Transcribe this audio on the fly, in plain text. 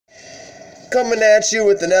coming at you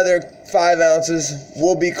with another 5 ounces.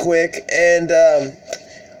 We'll be quick, and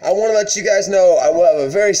I want to let you guys know I will have a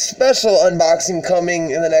very special unboxing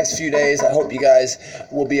coming in the next few days. I hope you guys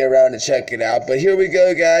will be around to check it out. But here we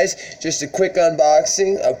go, guys. Just a quick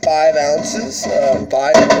unboxing of 5 ounces, 5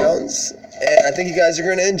 pounds, and I think you guys are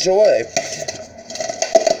going to enjoy.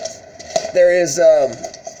 There is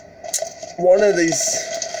one of these.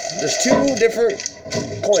 There's 2 different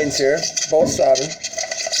coins here, both sovereign.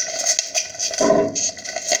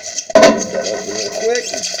 That open real quick.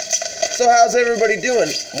 So how's everybody doing?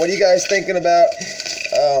 What are you guys thinking about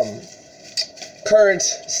current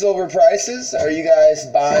silver prices? Are you guys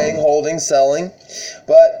buying, holding, selling?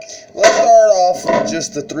 But let's start off with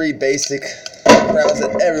just the 3 basic rounds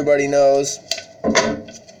that everybody knows.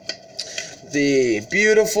 The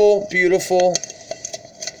beautiful, beautiful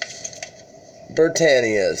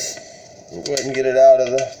Britannias. We'll go ahead and get it out of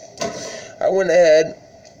the... I went ahead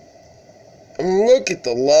and look at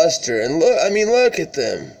the luster, and look at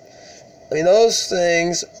them. I mean, those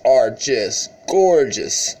things are just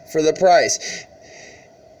gorgeous for the price.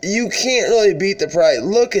 You can't really beat the price.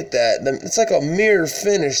 Look at that. It's like a mirror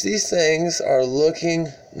finish. These things are looking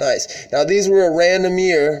nice. Now, these were a random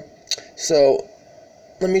year, so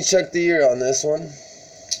let me check the year on this one.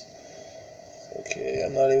 Okay,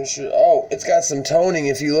 I'm not even sure. Oh, it's got some toning.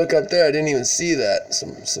 If you look up there, I didn't even see that.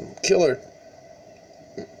 Some killer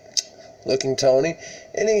looking toning.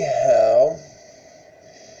 Anyhow,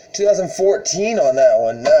 2014 on that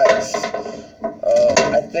one. Nice.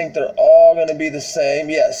 I think they're all going to be the same.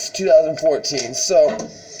 Yes, 2014. So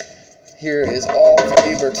here is all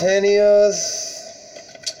 3 Britannias.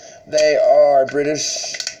 They are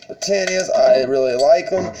British Britannias. I really like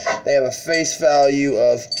them. They have a face value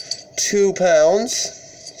of 2 pounds.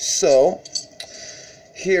 So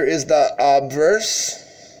here is the obverse.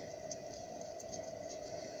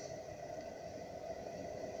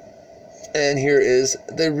 And here is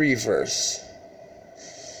the reverse.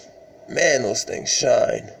 Man, those things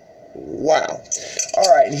shine. Wow.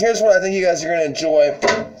 Alright, and here's what I think you guys are going to enjoy.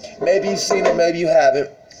 Maybe you've seen it, maybe you haven't.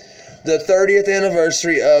 The 30th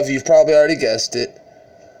anniversary of, you've probably already guessed it,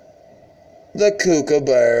 the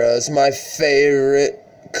Kookaburras, my favorite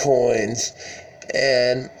coins.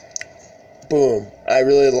 And boom, I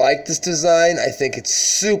really like this design. I think it's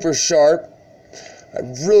super sharp. I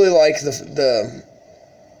really like the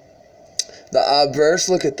obverse.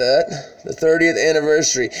 Look at that, the 30th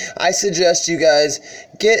anniversary. I suggest you guys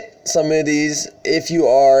get some of these if you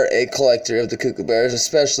are a collector of the Kookaburras,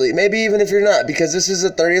 especially, maybe even if you're not, because this is the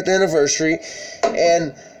 30th anniversary.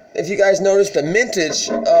 And if you guys notice the mintage,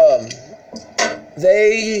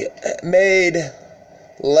 they made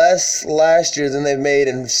less last year than they've made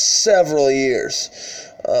in several years,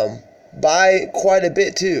 by quite a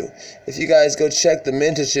bit too. If you guys go check the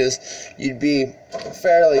mintages, you'd be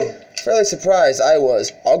fairly surprised. I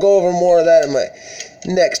was. I'll go over more of that in my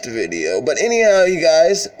next video. But anyhow, you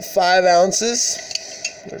guys, 5 ounces.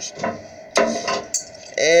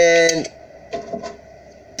 And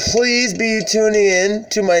please be tuning in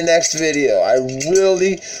to my next video. I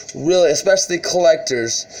really, especially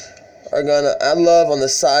collectors, are gonna. I love on the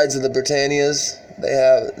sides of the Britannias. They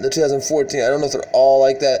have the 2014. I don't know if they're all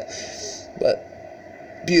like that, but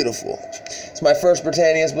beautiful. It's my first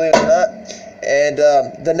Britannias, believe it or not. And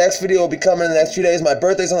the next video will be coming in the next few days. My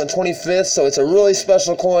birthday's on the 25th, so it's a really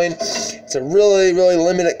special coin. It's a really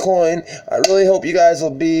limited coin. I really hope you guys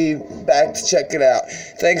will be back to check it out.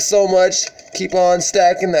 Thanks so much. Keep on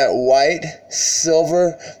stacking that white,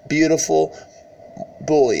 silver, beautiful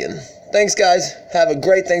bullion. Thanks, guys. Have a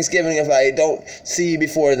great Thanksgiving if I don't see you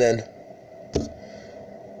before then.